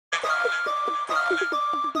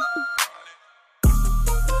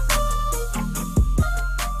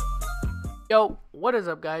Yo, what is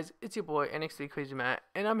up guys? It's your boy NXT Crazy Matt,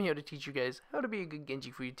 and I'm here to teach you guys how to be a good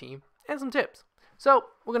Genji for your team, and some tips. So,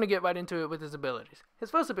 we're gonna get right into it with his abilities.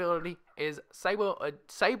 His first ability is cyber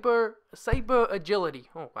agility.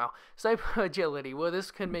 Oh wow, cyber agility. Well,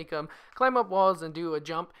 this can make him climb up walls and do a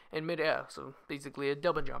jump in midair. So basically a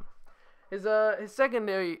double jump. His second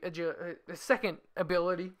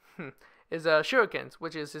ability is shurikens,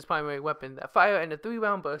 which is his primary weapon that fire in a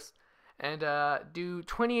 3-round burst and do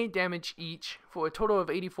 28 damage each for a total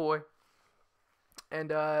of 84.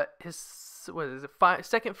 And his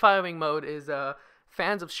second firing mode is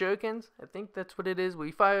fans of shurikens. I think that's what it is, where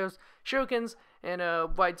he fires shurikens and a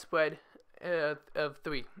widespread of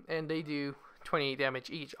 3, and they do 28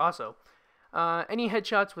 damage each. Also, any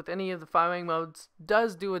headshots with any of the firing modes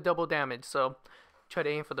does do a double damage, so try to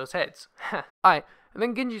aim for those heads. Alright, and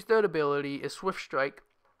then Genji's third ability is Swift Strike,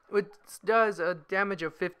 which does a damage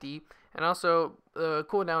of 50, and also the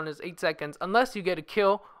cooldown is 8 seconds, unless you get a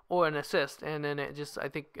kill or an assist, and then it just, I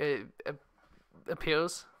think, it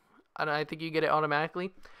appears. I think you get it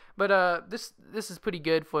automatically. But this is pretty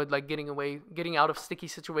good for like getting out of sticky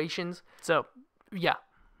situations. So yeah.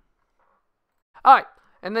 Alright,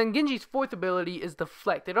 and then Genji's fourth ability is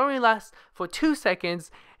Deflect. It only lasts for 2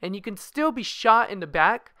 seconds, and you can still be shot in the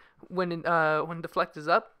back when Deflect is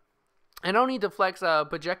up. It only deflects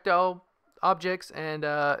projectile objects, and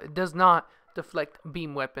it does not deflect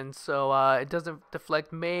beam weapons. So it doesn't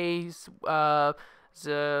deflect Mei's,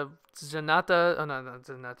 Zenata, oh no, not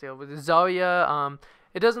Zenata, but Zarya.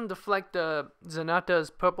 It doesn't deflect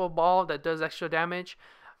Zenata's purple ball that does extra damage,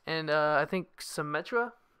 and I think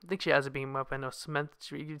Symmetra. I think she has a beam weapon or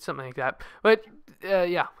Symmetry, something like that. But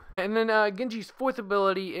yeah, and then Genji's fourth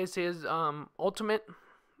ability is his ultimate,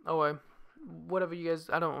 or whatever you guys,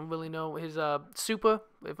 I don't really know, his super,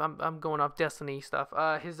 if I'm going off Destiny stuff,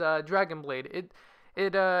 his Dragon Blade.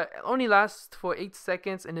 It only lasts for 8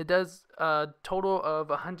 seconds, and it does a total of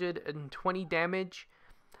 120 damage,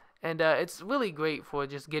 and it's really great for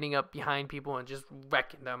just getting up behind people and just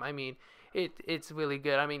wrecking them. I mean, it's really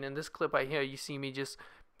good. I mean, in this clip right here, you see me just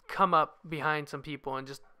come up behind some people and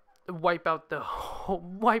just almost wipe out the whole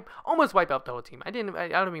team. I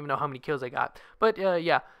don't even know how many kills I got, but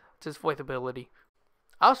yeah. It's his fourth ability.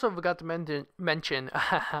 I also forgot to mention,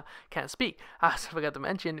 can't speak. I also forgot to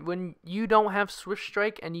mention, when you don't have Swift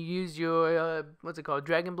Strike and you use your, what's it called,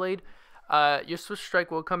 Dragon Blade, your Swift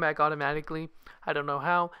Strike will come back automatically. I don't know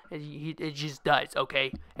how. It just does,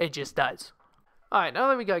 okay? It just does. Alright, now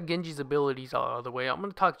that we got Genji's abilities all out of the way, I'm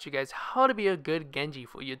going to talk to you guys how to be a good Genji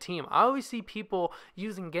for your team. I always see people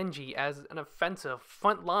using Genji as an offensive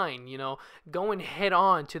front line, you know, going head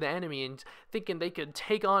on to the enemy and thinking they could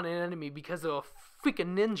take on an enemy because they're a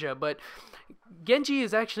freaking ninja. But Genji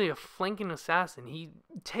is actually a flanking assassin. He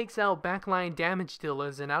takes out backline damage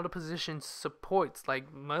dealers and out of position supports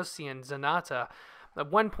like Mercy and Zenata.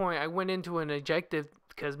 At one point, I went into an objective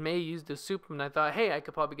because Mei used the super, and I thought, hey, I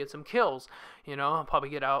could probably get some kills. You know, I'll probably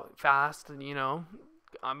get out fast, and you know,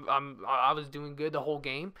 I was doing good the whole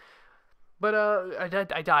game, but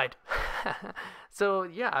I died. So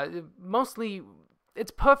yeah, mostly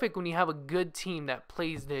it's perfect when you have a good team that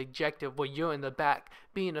plays the objective where you're in the back,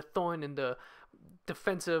 being a thorn in the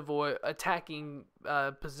defensive or attacking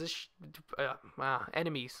position,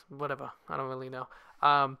 enemies, whatever. I don't really know.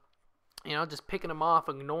 You know, just picking them off,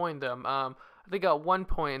 ignoring them. I think at one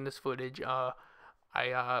point in this footage, I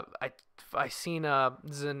seen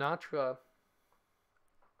Zenatra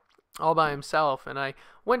all by himself, and I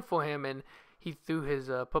went for him, and he threw his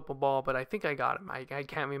purple ball, but I think I got him. I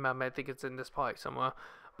can't remember. I think it's in this part somewhere.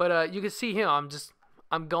 But you can see here,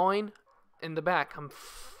 I'm going in the back.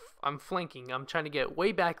 I'm flanking. I'm trying to get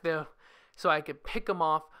way back there so I could pick him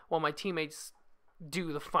off while my teammates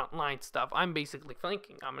do the front line stuff. I'm basically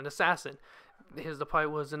flanking. I'm an assassin. Here's the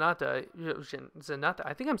part where Zenata,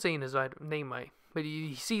 I think I'm saying his name right, but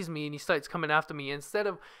he sees me and he starts coming after me instead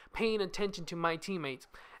of paying attention to my teammates.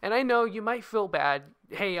 And I know you might feel bad,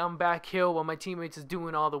 hey, I'm back here while my teammates is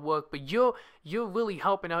doing all the work, but you're really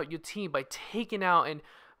helping out your team by taking out and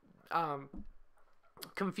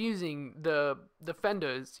confusing the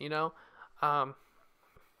defenders, you know,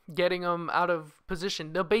 getting them out of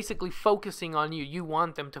position. They're basically focusing on you. You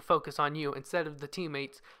want them to focus on you instead of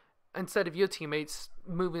your teammates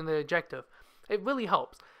moving the objective. It really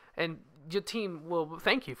helps, and your team will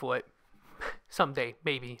thank you for it someday,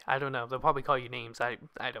 maybe. I don't know. They'll probably call you names. I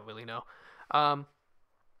don't really know.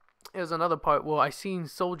 There's another part where I seen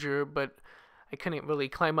Soldier, but I couldn't really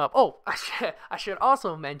climb up. Oh, I should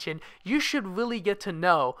also mention, you should really get to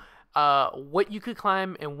know what you could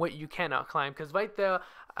climb and what you cannot climb, because right there,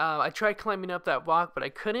 I tried climbing up that rock, but I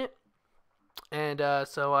couldn't. And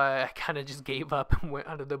so I kind of just gave up and went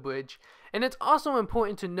under the bridge. And it's also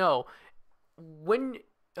important to know when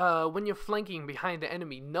you're flanking behind the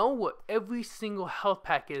enemy, know what every single health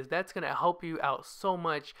pack is. That's gonna help you out so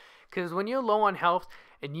much. Because when you're low on health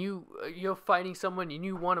and you're fighting someone and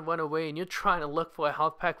you want to run away and you're trying to look for a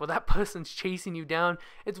health pack while that person's chasing you down,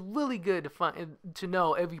 it's really good to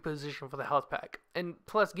know every position for the health pack. And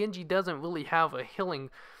plus, Genji doesn't really have a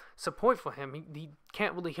healing support for him. He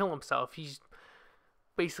can't really heal himself. He's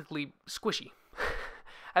basically squishy.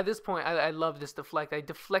 At this point, I love this deflect. I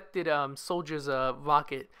deflected Soldier's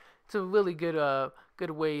rocket. It's a really good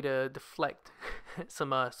way to deflect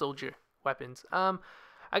some Soldier weapons.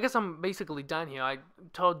 I guess I'm basically done here. I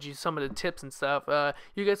told you some of the tips and stuff.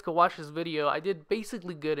 You guys could watch this video. I did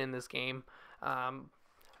basically good in this game.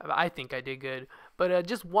 I think I did good. But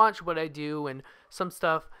just watch what I do and some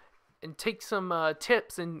stuff, and take some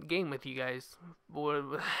tips and game with you guys.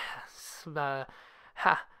 I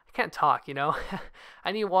can't talk, you know.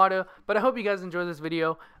 I need water. But I hope you guys enjoy this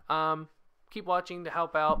video. Keep watching to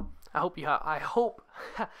help out. I hope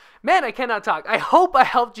man, I cannot talk. I hope I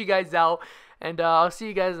helped you guys out. And I'll see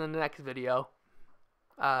you guys in the next video.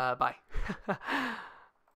 Bye.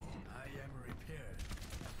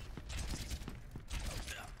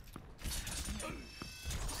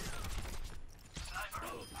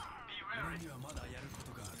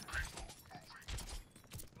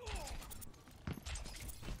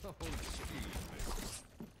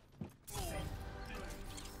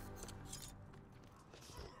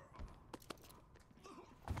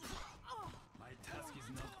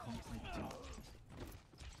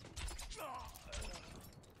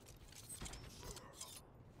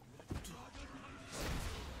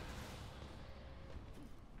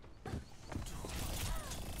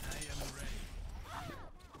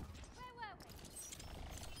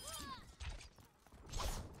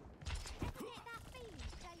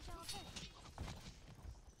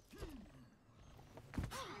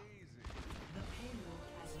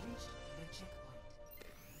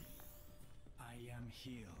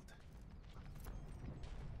 Healed.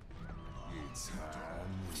 It's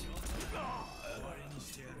time.